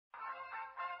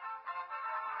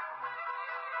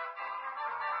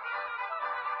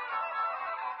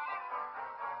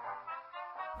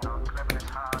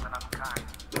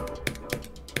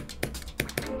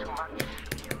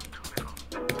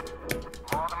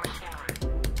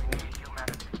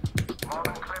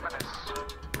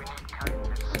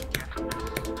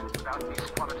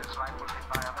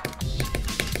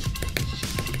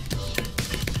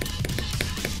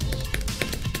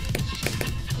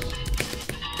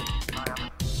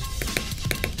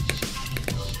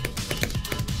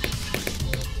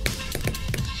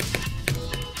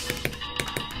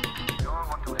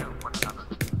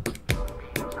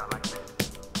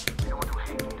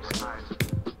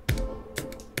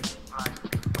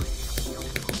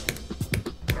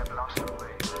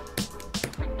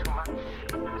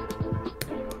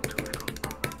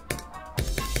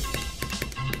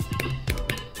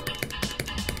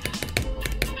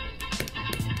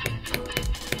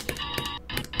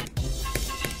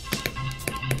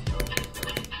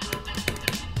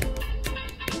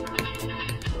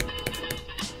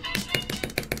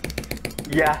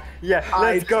Yeah,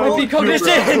 let's go. I beat Cognition!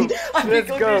 I beat Let's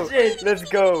go. Cognition! Let's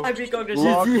go. I beat Cognition!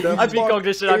 Lock the I beat fuck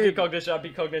Cognition! I beat in. Cognition! I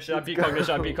beat Cognition! I beat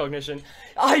Cognition! I beat Cognition!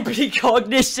 I beat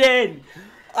Cognition!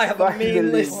 I have a main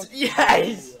Finally. list!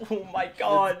 Yes! Oh my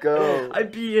god! Let's go. I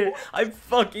beat it! I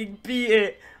fucking beat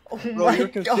it! Oh Bro, my your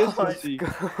god! consistency.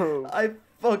 Go. I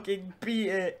fucking beat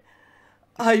it!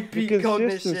 I beat Your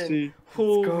Cognition! consistency.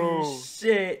 Holy go.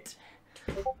 shit!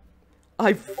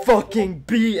 I fucking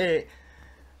beat it!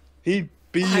 He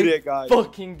beat I it, guys.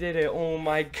 fucking did it! Oh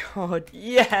my god!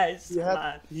 Yes,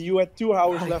 man! You had 2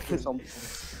 hours left or something.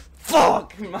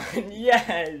 Fuck, man!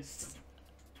 Yes!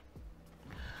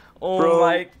 Oh Bro,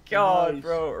 my god, nice.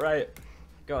 bro! Right,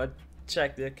 gotta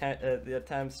check the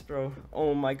attempts, bro.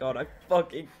 Oh my god! I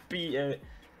fucking beat it!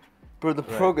 Bro, the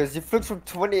progress. You flipped from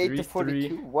 28 to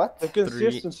 42. What? The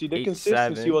consistency, 8,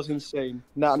 consistency 7, was insane.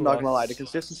 Nah, I'm not gonna lie, the plus-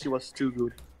 consistency was too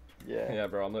good. Yeah. Yeah,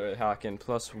 bro, I'm literally hacking.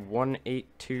 Plus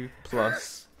 182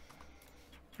 plus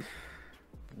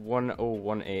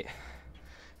 1018.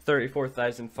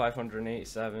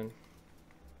 34,587.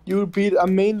 You beat a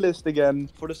main list again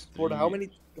for the how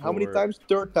many times?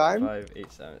 3rd time?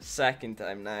 587. Second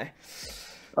time now.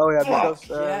 Oh yeah, Fuck, because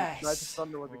yes. Night of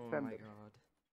Thunder was Oh my extended. god.